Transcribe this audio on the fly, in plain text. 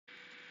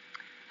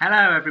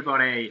Hello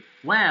everybody.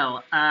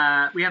 Well,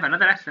 we have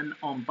another lesson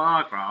on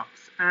bar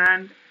graphs,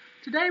 and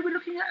today we're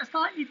looking at a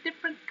slightly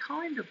different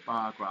kind of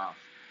bar graph.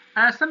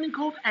 Something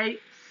called a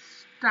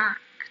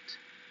stacked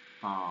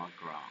bar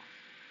graph.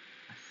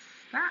 A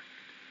stacked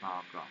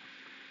bar graph.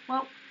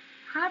 Well,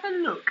 have a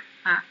look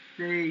at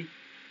the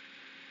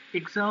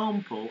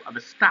example of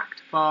a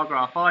stacked bar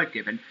graph I've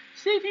given.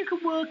 See if you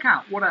can work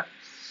out what a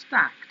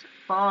stacked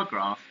bar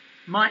graph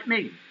might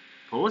mean.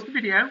 Pause the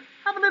video,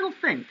 have a little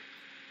think.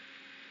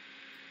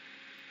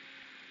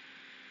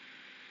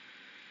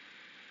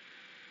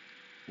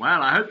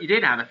 Well, I hope you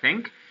did have a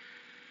think.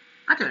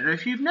 I don't know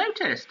if you've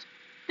noticed,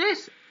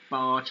 this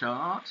bar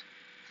chart,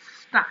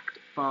 stacked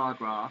bar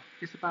graph,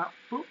 is about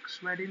books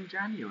read in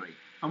January.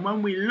 And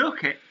when we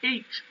look at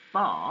each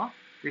bar,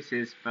 this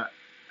is for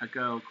a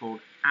girl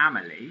called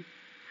Amelie.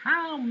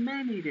 How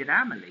many did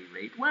Amelie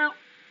read? Well,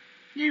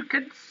 you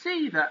can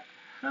see that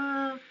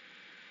her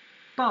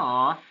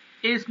bar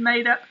is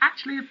made up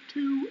actually of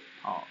two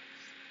parts.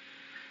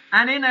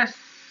 And in a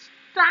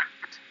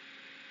stacked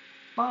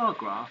bar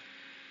graph,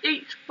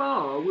 each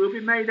bar will be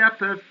made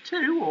up of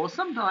two or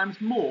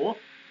sometimes more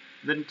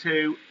than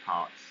two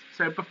parts.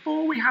 So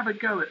before we have a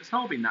go at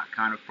solving that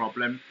kind of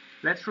problem,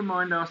 let's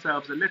remind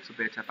ourselves a little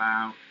bit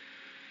about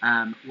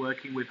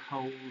working with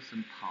wholes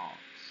and parts.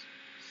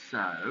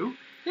 So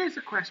here's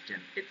a question.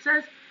 It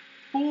says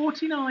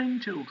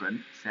 49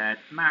 children said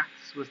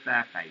maths was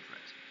their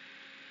favourite.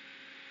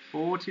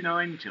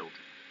 49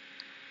 children.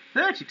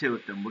 32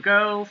 of them were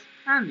girls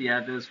and the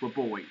others were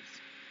boys.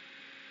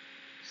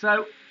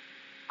 So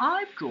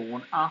I've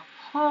drawn a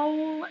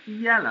whole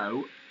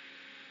yellow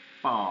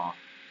bar,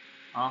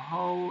 a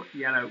whole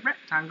yellow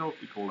rectangle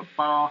we call a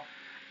bar,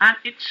 and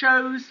it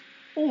shows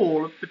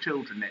all of the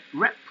children. It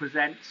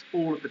represents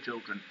all of the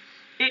children.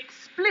 It's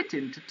split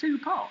into two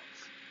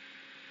parts.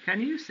 Can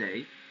you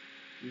see?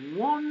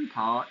 One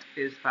part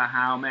is for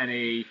how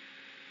many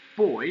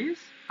boys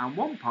and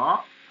one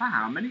part for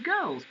how many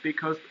girls,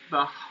 because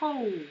the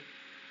whole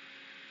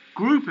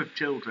group of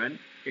children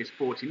is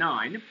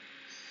 49.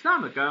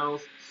 Some are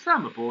girls,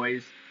 some are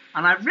boys,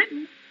 and I've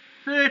written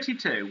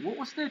 32. What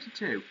was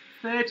 32?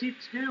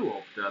 32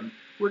 of them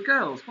were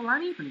girls. Well,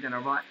 I'm even going to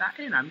write that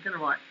in. I'm going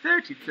to write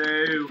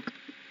 32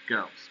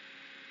 girls.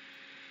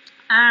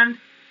 And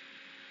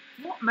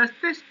what must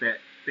this bit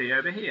be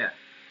over here?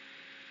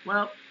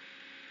 Well,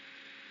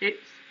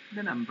 it's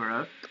the number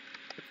of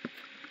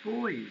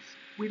boys.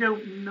 We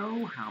don't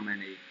know how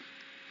many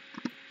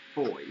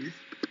boys,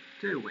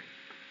 do we?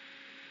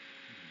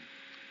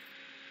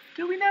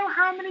 Do we know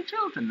how many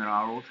children there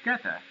are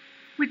altogether?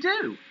 We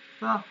do.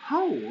 The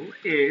whole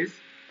is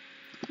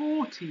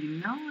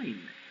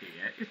 49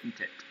 here, isn't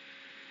it?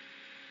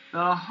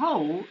 The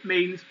whole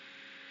means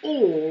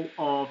all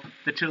of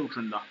the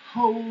children, the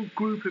whole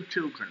group of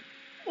children,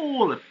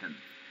 all of them.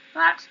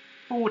 That's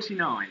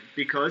 49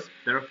 because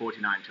there are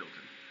 49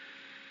 children.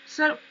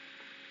 So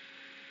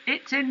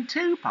it's in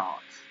two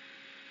parts.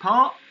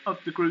 Part of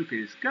the group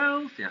is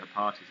girls, the other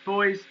part is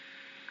boys.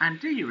 And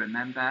do you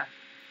remember,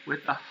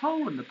 with the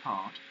whole and the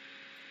part,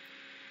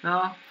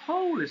 the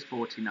whole is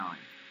 49.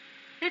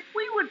 If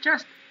we were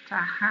just to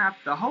have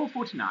the whole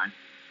 49,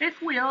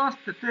 if we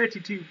asked the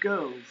 32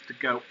 girls to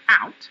go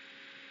out,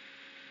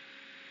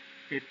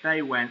 if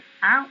they went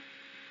out,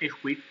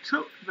 if we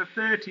took the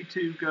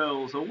 32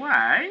 girls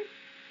away,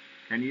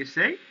 can you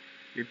see?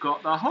 We've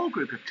got the whole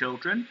group of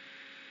children.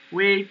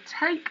 We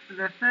take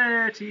the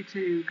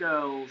 32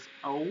 girls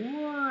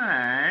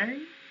away.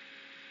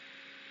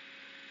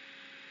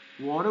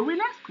 What are we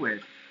left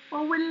with?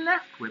 Well, we're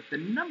left with the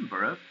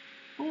number of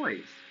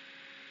boys.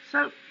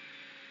 So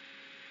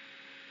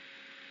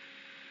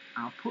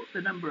I'll put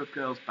the number of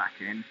girls back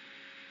in.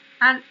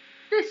 And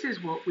this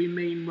is what we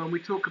mean when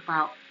we talk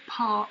about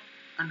part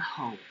and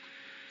whole.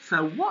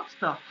 So what's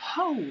the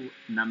whole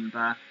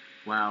number?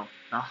 Well,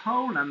 the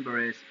whole number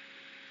is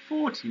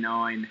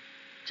 49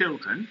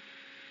 children.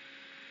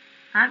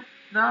 And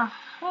the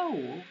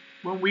whole,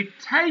 when we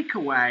take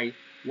away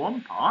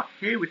one part,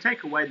 here we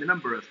take away the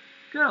number of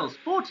girls,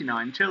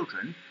 49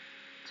 children,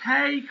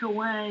 take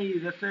away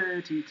the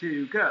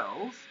 32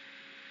 girls,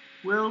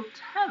 will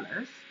tell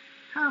us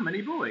how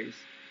many boys.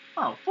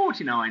 Well,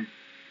 49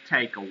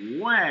 take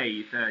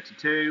away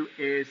 32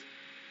 is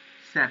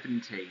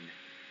 17.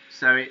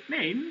 So it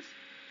means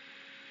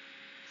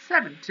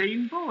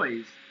 17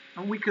 boys.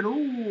 And we can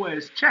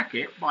always check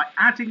it by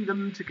adding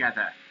them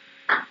together.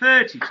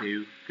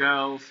 32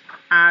 girls,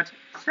 add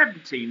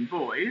 17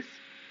 boys.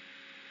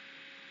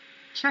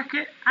 Check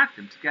it, add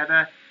them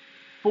together.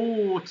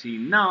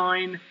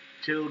 49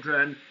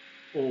 children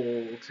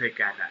all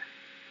together.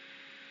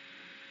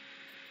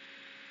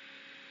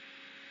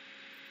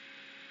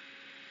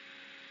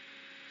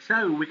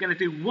 So we're going to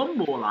do one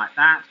more like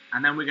that,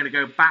 and then we're going to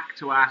go back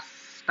to our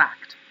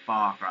stacked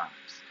bar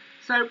graphs.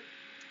 So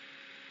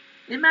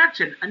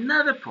imagine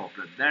another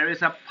problem. There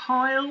is a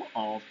pile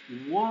of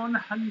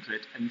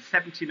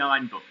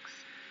 179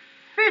 books.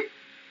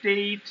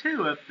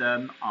 52 of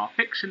them are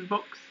fiction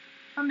books,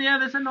 and the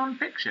others are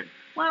non-fiction.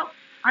 Well,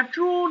 I've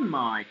drawn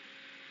my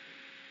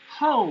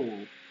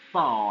whole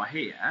bar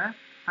here,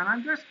 and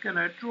I'm just going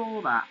to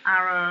draw that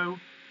arrow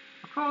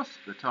across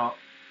the top,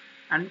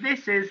 and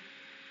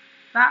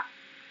that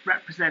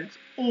represents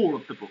all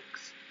of the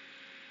books.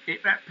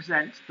 It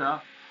represents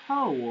the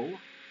whole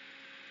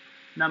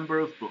number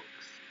of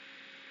books.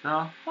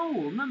 The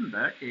whole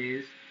number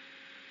is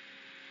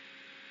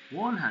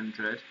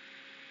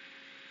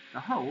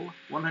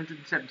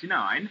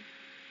 179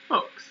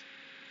 books,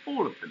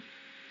 all of them.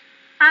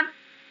 And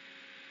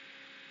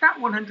that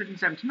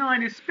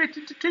 179 is split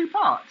into two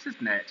parts,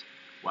 isn't it?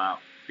 Well,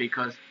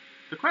 because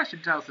the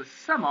question tells us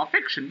some are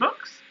fiction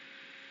books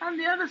and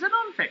the others are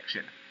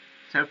non-fiction.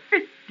 So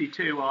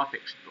 52 are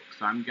fiction books.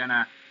 So I'm going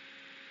to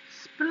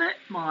split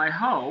my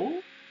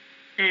whole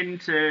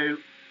into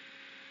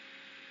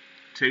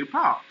two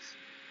parts.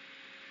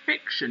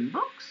 Fiction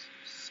books,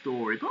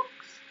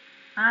 storybooks,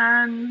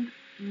 and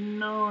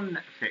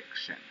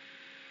non-fiction.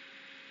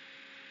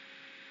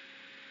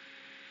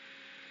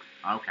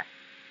 Okay,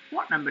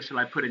 what number shall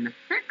I put in the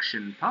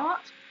fiction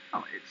part?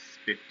 Oh, it's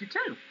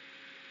 52.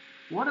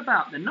 What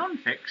about the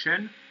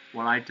non-fiction?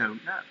 Well, I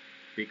don't know,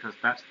 because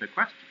that's the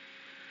question.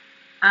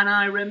 And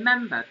I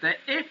remember that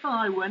if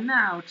I were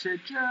now to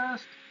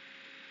just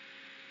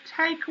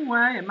take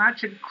away,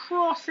 imagine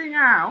crossing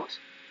out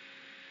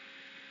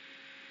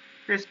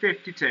this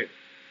 52.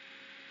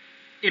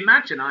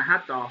 Imagine I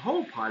had the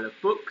whole pile of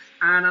books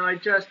and I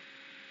just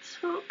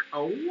took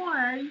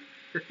away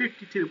the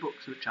 52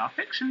 books which are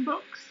fiction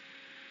books.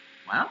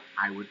 Well,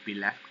 I would be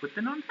left with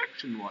the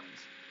non-fiction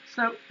ones.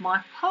 So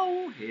my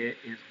whole here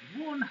is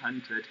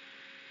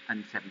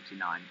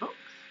 179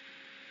 books.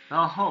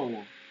 The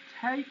whole,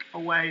 take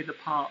away the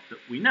part that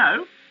we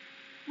know.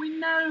 We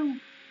know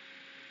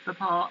the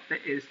part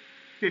that is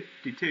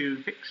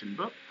 52 fiction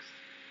books.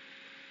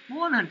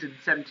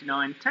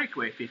 179, take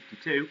away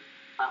 52.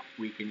 But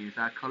we can use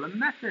our column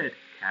method.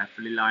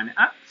 Carefully line it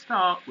up.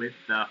 Start with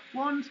the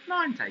 1s,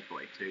 9 take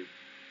away 2.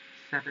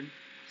 7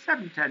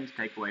 tens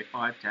take away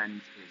 5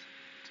 tens is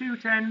 2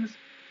 tens.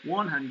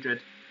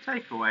 100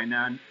 take away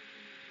none.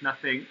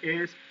 Nothing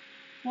is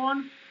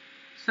 1.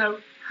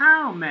 So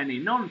how many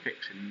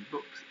non-fiction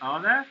books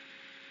are there?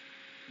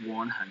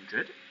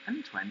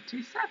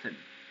 127.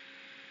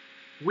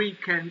 We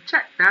can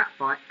check that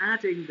by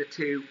adding the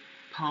two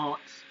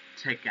parts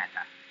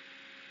together.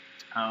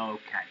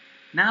 Okay,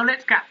 now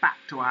let's get back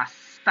to our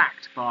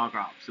stacked bar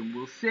graphs and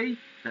we'll see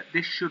that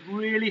this should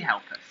really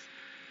help us.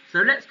 So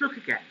let's look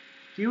again.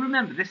 Do you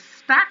remember this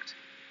stacked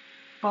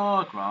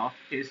bar graph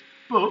is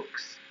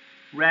books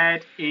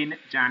read in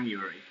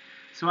January.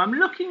 So I'm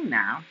looking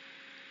now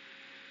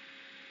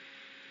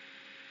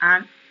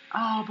and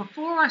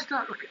before I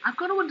start looking, I've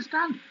got to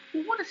understand,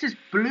 well, what does this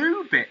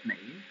blue bit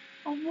mean?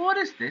 And what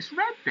does this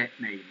red bit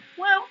mean?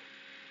 Well,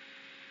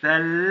 the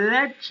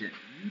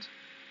legend,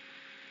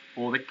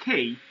 or the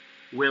key,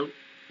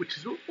 which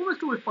is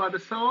almost always by the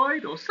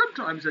side, or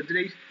sometimes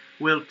underneath,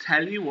 will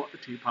tell you what the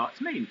two parts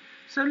mean.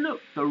 So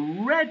look, the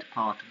red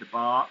part of the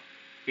bar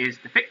is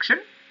the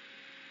fiction,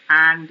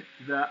 and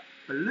the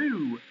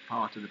blue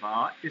part of the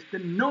bar is the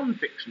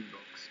non-fiction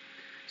books.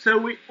 So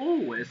we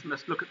always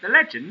must look at the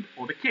legend,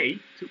 or the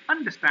key, to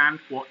understand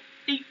what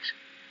each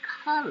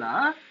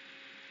colour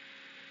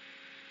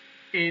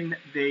in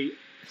the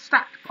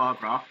stacked bar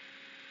graph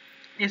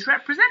is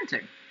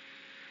representing.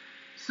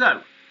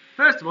 So,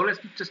 first of all, let's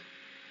just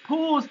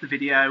pause the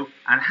video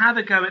and have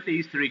a go at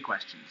these three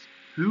questions.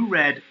 Who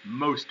read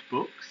most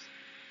books?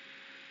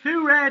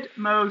 Who read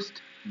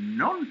most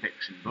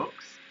non-fiction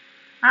books?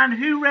 And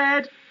who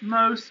read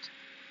most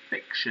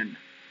fiction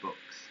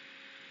books?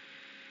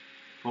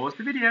 Pause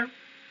the video.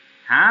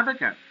 Have a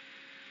go.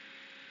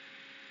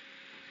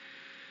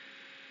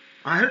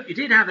 I hope you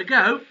did have a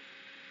go.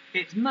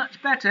 It's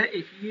much better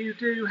if you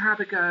do have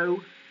a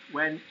go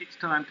when it's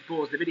time to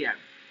pause the video.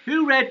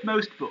 Who read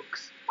most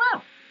books?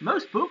 Well,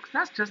 most books,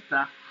 that's just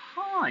the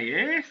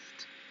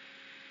highest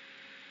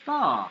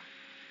bar.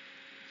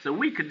 So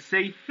we can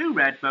see who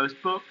read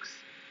most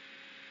books.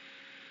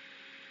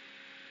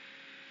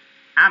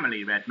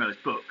 Amelie read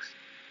most books.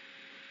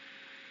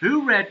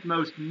 Who read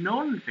most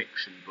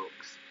non-fiction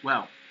books?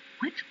 Well,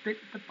 which bit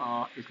of the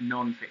bar is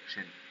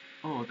non-fiction?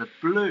 Oh, the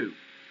blue.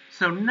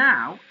 So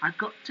now I've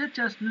got to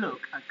just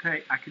look.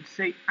 Okay, I can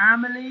see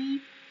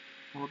Amelie.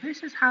 Well,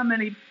 this is how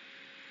many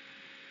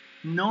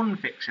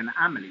non-fiction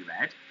Amelie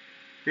read.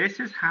 This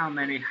is how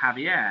many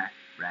Javier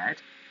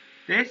read.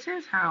 This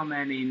is how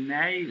many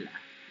Naila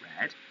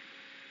read.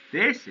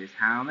 This is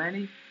how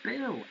many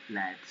Bill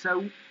read.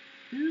 So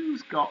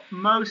who's got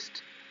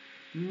most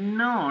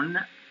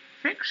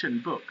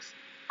non-fiction books?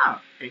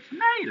 Oh, it's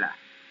Naila.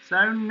 So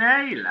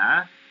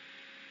Naila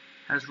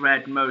has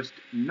read most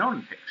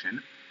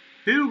non-fiction.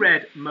 Who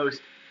read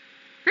most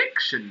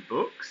fiction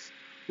books?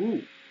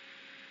 Ooh,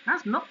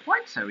 that's not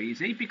quite so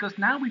easy because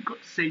now we've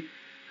got to see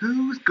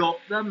who's got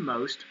the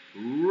most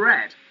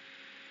read.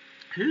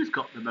 Who's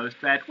got the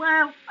most read?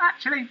 Well,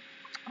 actually,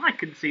 I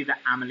can see that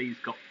Amelie's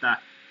got the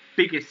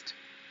biggest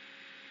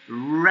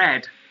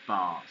red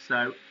bar.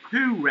 So,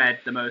 who read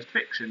the most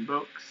fiction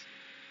books?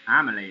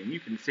 Amelie, and you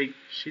can see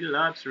she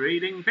loves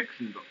reading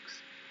fiction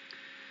books.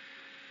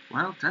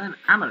 Well done,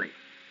 Amelie.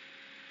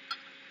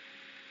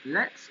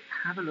 Let's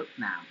have a look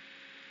now.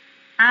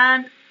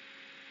 And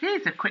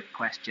here's a quick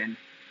question.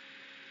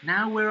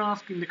 Now we're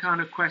asking the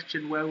kind of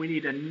question where we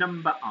need a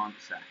number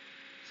answer.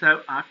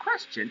 So our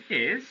question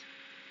is,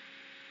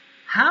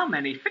 how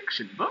many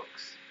fiction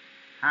books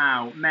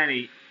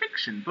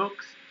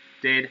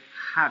did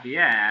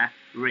Javier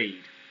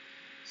read?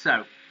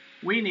 So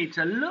we need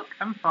to look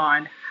and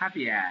find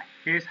Javier.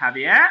 Here's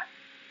Javier.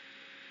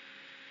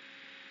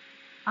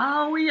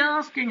 Are we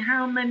asking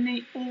how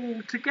many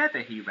altogether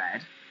he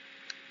read?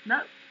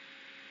 No,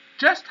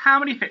 just how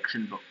many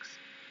fiction books.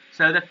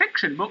 So the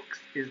fiction books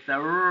is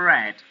the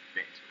red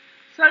bit.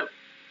 So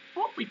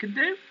what we can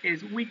do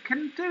is we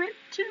can do it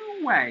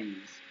two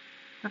ways.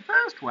 The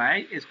first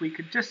way is we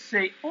could just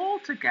see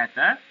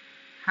altogether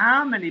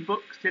how many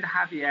books did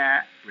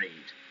Javier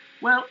read.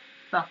 Well,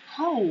 the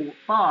whole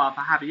bar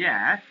for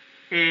Javier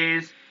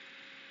is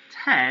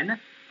 10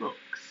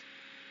 books.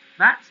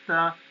 That's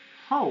the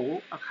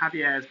whole of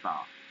Javier's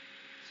bar.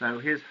 So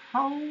his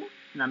whole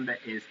number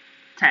is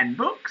 10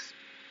 books.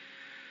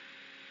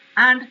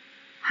 And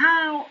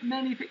how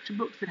many fiction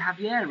books did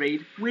Javier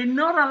read? We're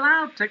not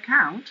allowed to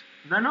count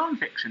the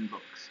non-fiction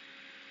books.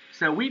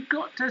 So we've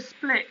got to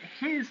split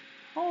his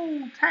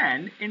whole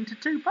 10 into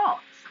two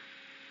parts.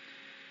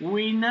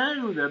 We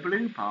know the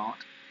blue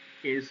part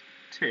is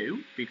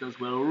 2 because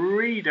we'll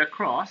read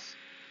across.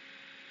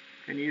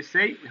 Can you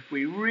see? If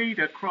we read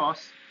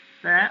across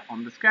there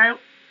on the scale,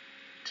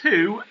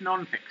 2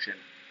 non-fiction.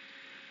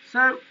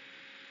 So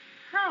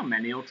how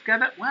many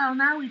altogether? Well,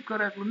 now we've got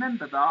to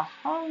remember the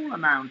whole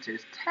amount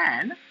is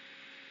 10.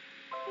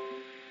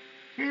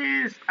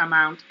 His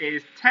amount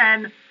is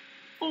 10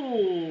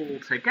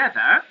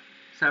 altogether.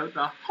 So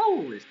the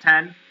whole is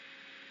 10.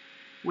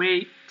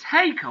 We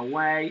take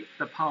away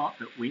the part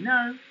that we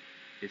know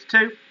is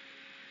 2.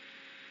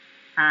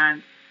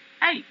 And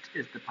 8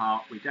 is the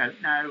part we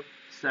don't know.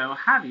 So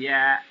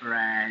Javier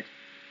read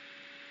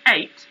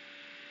 8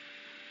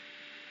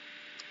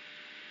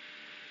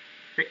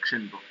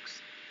 fiction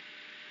books.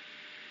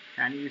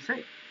 Can you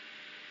see?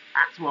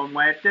 That's one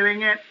way of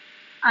doing it.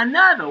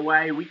 Another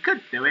way we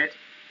could do it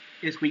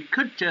is we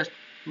could just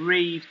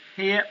read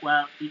here.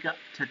 Well, you got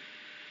to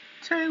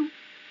 2.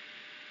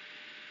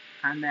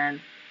 And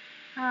then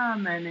how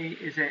many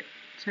is it?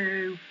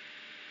 2.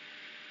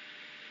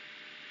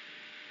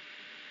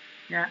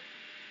 Yeah.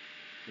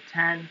 To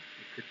 10. We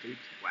could do 2.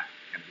 Well,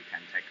 it's going to be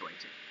 10 take away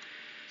 2.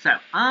 So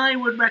I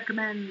would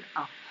recommend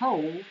a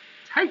whole,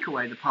 take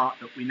away the part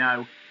that we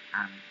know,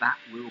 and that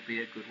will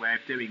be a good way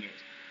of doing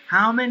it.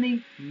 How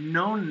many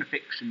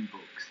non-fiction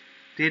books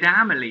did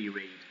Amelie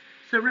read?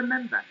 So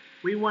remember,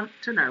 we want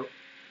to know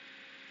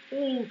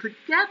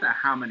altogether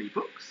how many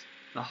books,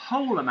 the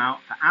whole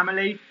amount for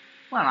Amelie.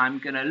 Well, I'm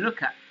going to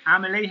look at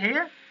Amelie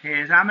here.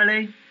 Here's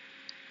Amelie.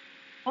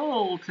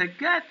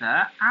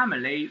 Altogether,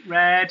 Amelie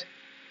read,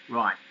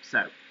 right,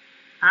 so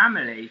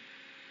Amelie,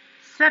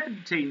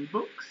 17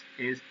 books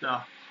is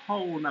the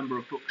whole number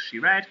of books she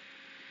read.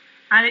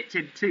 And it's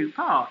in 2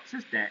 parts,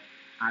 isn't it?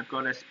 I've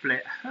got to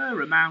split her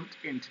amount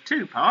into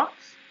 2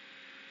 parts.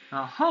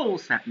 The whole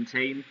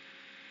 17.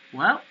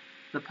 Well,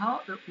 the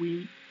part that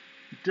we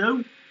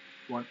don't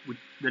want,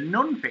 the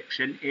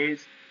non-fiction,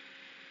 is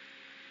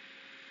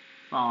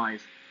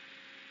 5.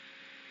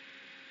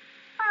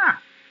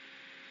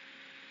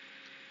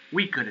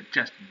 We could have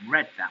just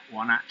read that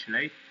one,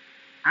 actually.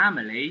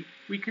 Amelie,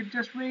 we could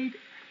just read.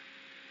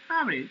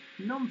 How many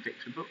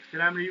non-fiction books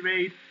did Amelie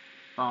read?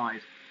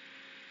 5.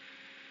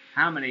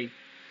 How many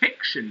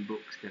fiction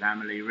books did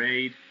Amelie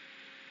read?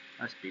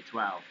 Must be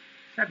 12.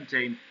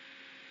 17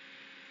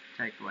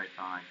 take away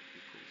 5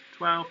 equals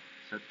 12.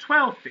 So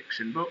 12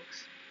 fiction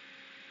books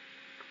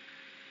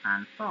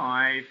and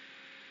 5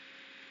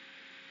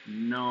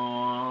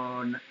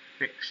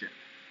 non-fiction.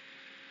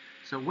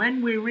 So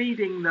when we're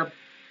reading the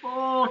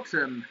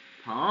bottom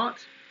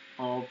part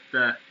of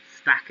the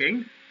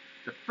stacking,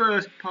 the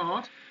first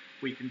part,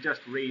 we can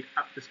just read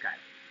up the scale.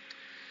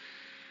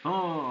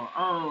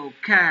 Oh,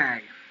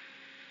 okay.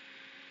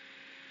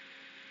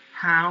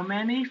 How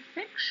many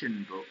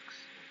fiction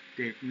books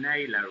did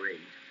Nayla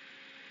read?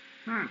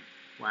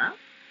 Well,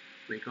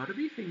 we've got to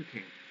be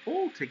thinking,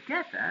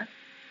 altogether,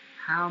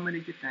 how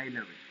many did Nayla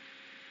read?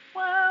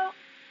 Well,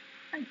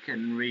 I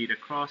can read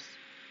across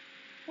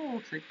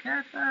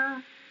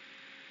altogether.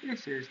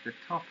 This is the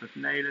top of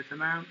Nayla's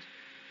amount.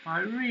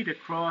 I read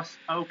across,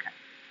 okay.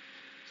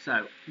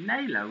 So,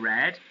 Nayla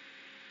read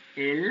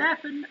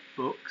 11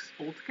 books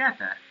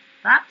altogether.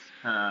 That's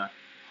her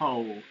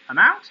whole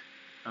amount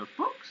of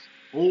books,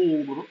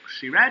 all the books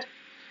she read.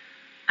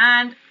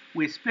 And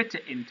we split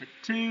it into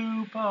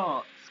 2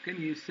 parts. Can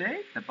you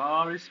see? The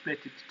bar is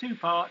split into 2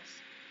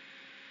 parts.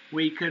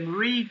 We can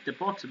read the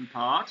bottom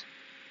part.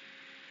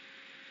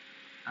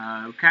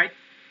 Okay,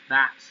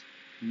 that's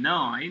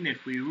 9.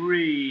 If we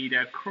read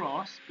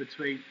across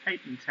between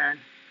 8 and 10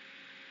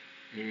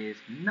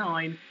 is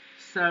 9.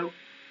 So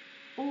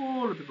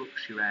all of the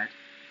books she read,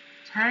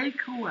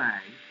 take away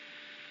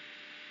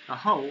the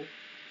whole,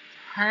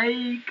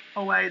 take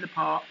away the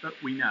part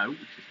that we know,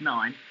 which is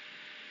 9,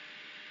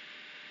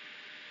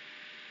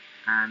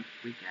 and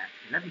we get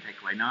 11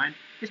 take away 9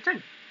 is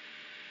 2.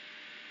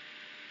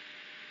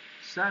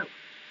 So,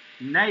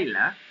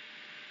 Naylor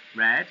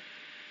read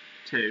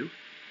 2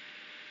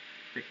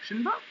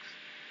 fiction books.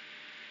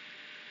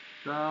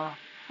 The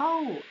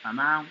whole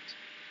amount,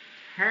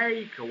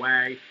 take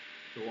away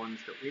the ones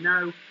that we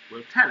know,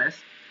 will tell us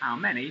how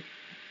many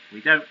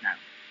we don't know.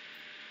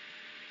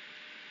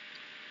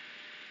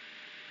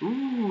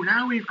 Ooh,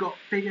 now we've got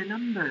bigger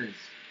numbers.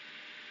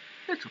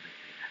 A little bit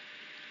bigger.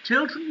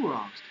 Children were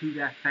asked who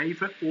their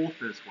favourite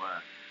authors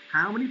were.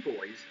 How many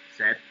boys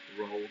said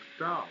Roald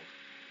Dahl?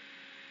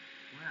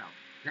 Well,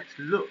 let's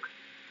look.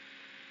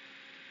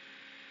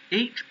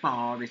 Each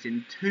bar is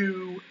in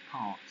 2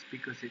 parts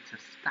because it's a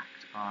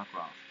stacked bar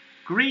graph.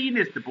 Green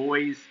is the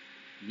boys,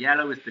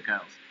 yellow is the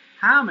girls.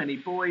 How many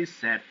boys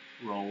said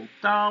Roald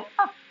Dahl?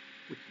 Oh,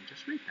 we can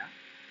just read that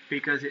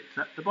because it's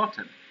at the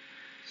bottom.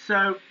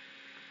 So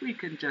we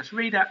can just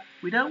read it.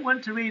 We don't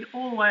want to read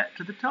all the way up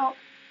to the top,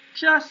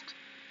 just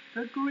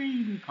the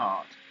green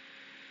part.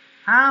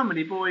 How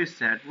many boys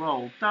said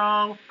Roald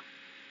Dahl?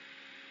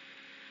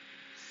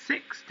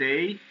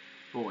 60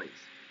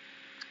 boys.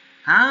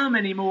 How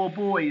many more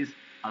boys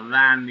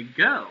than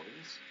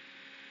girls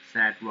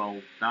said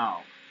Roald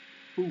Dahl?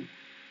 Ooh,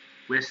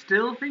 we're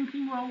still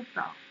thinking Roald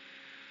Dahl.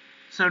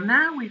 So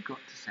now we've got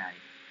to say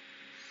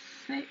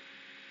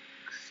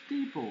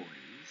 60 boys.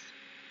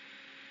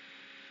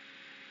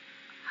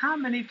 How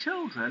many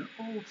children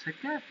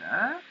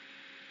altogether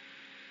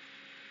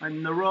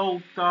in the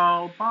Roald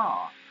Dahl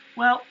bar?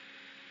 Well,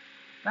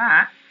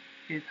 that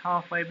is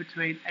halfway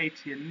between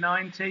 80 and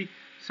 90.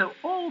 So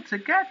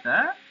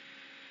altogether,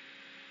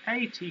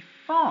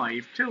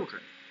 85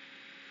 children.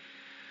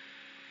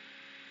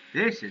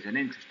 This is an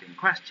interesting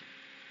question.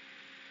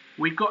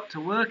 We've got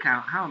to work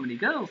out how many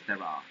girls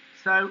there are.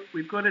 So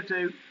we've got to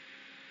do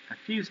a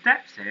few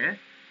steps here.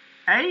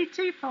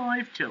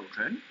 85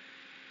 children.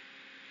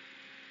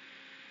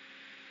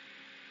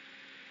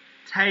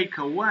 Take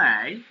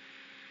away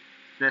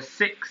the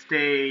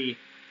 60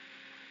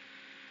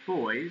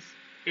 boys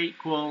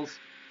equals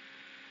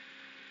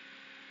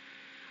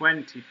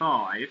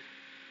 25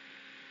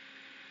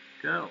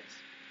 girls.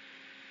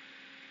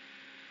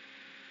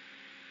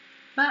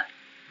 But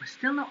we're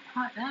still not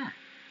quite there,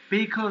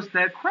 because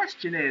their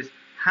question is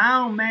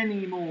how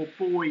many more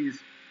boys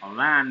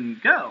than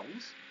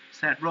girls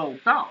said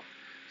Roald Dahl.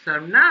 So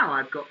now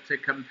I've got to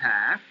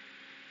compare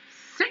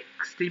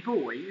 60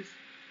 boys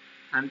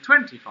and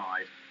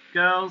 25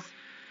 girls,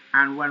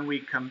 and when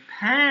we're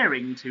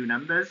comparing two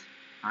numbers,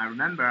 I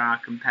remember our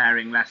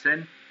comparing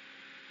lesson,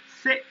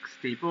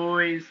 60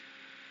 boys,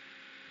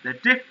 the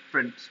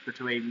difference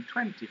between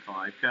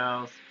 25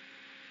 girls,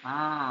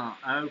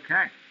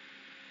 okay,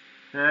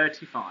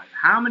 35.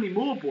 How many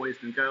more boys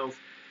than girls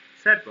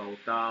said Roald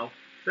Dahl?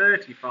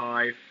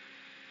 35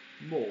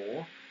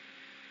 more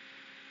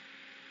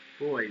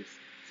boys.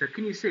 So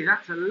can you see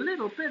that's a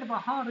little bit of a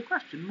harder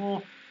question,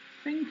 more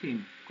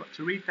thinking. Got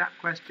to read that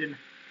question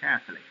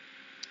carefully.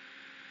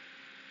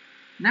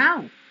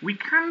 Now, we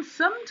can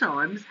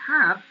sometimes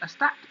have a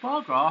stacked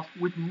bar graph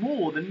with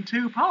more than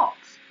 2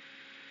 parts.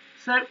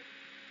 So,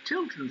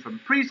 children from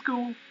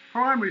preschool,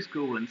 primary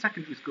school and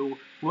secondary school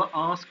were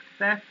asked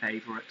their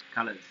favourite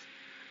colours.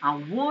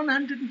 And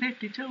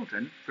 150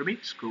 children from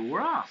each school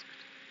were asked.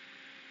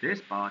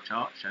 This bar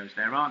chart shows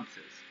their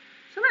answers.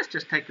 So let's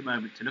just take a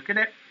moment to look at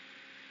it.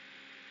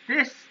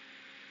 This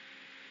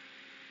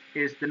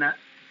is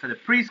for the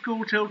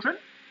preschool children,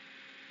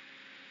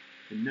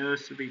 the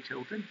nursery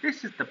children.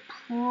 This is the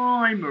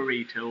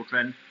primary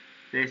children.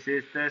 This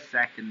is the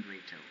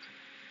secondary children.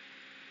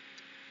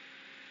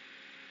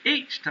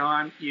 Each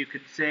time you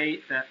can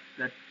see that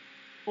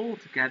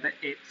altogether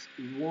it's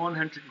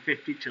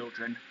 150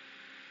 children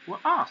were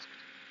asked.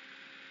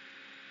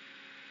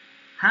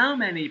 How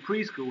many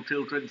preschool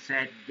children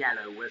said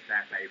yellow was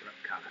their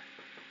favourite colour?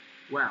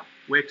 Well,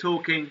 we're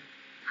talking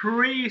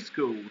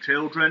preschool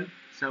children,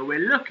 so we're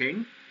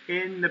looking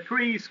in the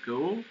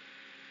preschool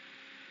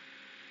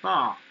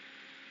bar.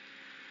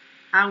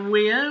 And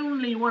we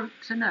only want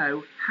to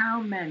know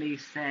how many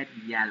said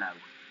yellow.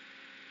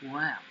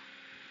 Well,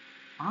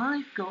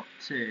 I've got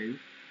to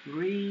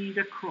read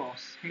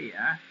across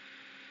here.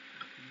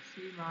 You can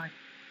see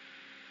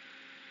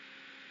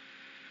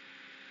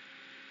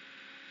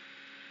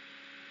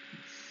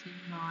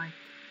my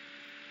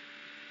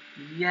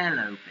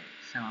yellow bit.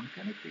 So I'm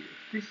going to do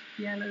this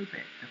yellow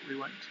bit that we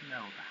want to know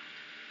about.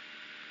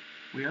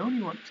 We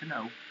only want to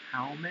know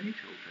how many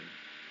children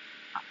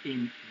are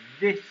in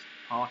this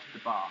part of the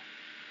bar.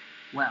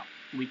 Well,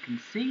 we can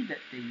see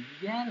that the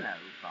yellow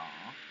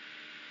bar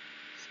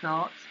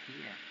starts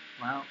here.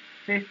 Well,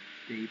 50,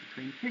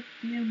 between 50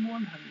 and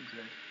 100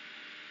 is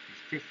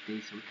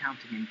 50, so we're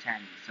counting in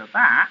tens. So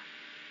that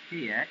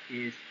here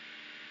is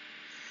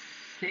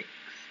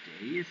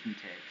 60, isn't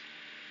it?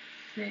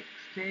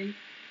 60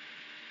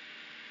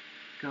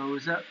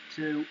 goes up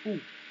to,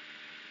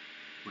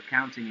 we're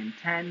counting in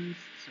tens,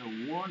 so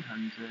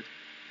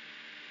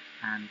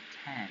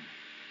 110.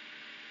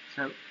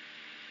 So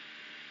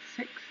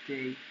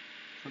 60,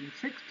 from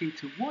 60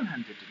 to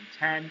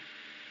 110,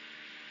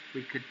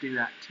 we could do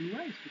that two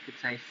ways. We could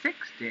say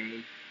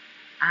 60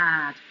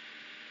 add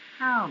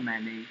how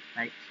many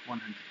makes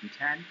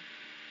 110?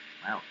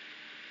 Well,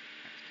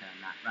 let's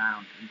turn that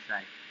round and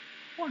say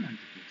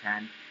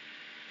 110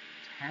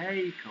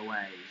 take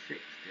away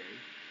 60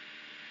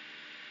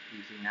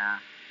 using our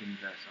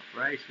inverse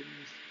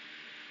operations.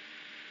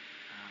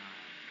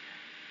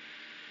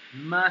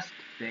 Okay. Must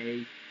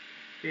be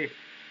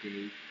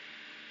 50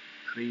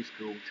 preschool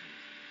children.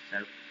 So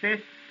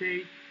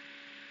 50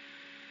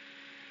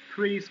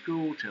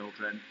 preschool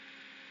children.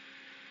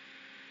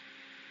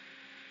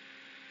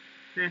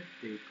 50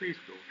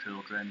 preschool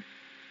children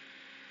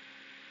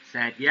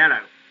said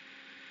yellow.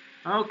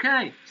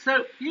 Okay,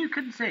 so you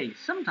can see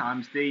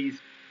sometimes these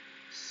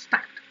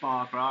stacked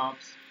bar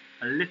graphs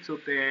a little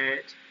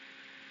bit,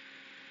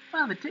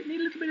 well, they need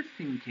a little bit of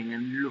thinking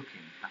and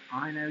looking, but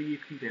I know you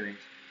can do it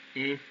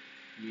if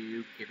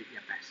you give it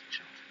your best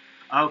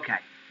shot. Okay,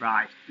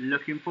 right,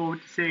 looking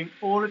forward to seeing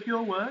all of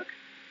your work.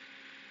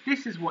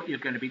 This is what you're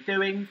going to be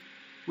doing.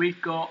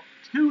 We've got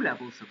two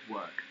levels of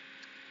work.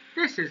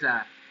 This is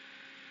a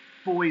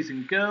boys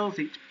and girls,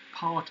 each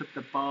part of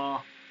the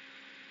bar.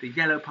 The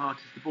yellow part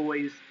is the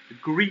boys, the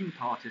green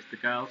part is the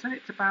girls, and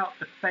it's about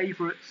the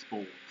favourite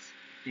sports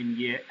in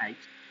Year 8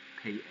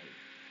 PE.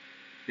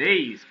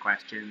 These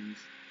questions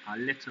are a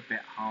little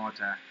bit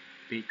harder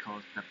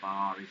because the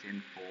bar is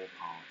in 4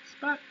 parts,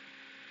 but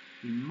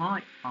you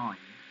might find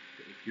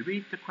that if you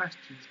read the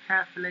questions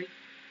carefully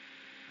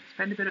and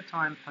spend a bit of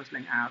time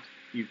puzzling out,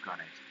 you've got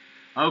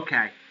it.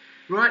 Okay,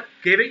 right,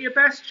 give it your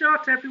best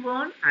shot,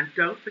 everyone, and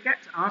don't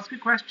forget to ask a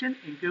question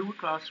in Google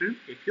Classroom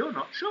if you're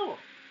not sure.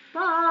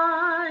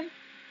 Bye!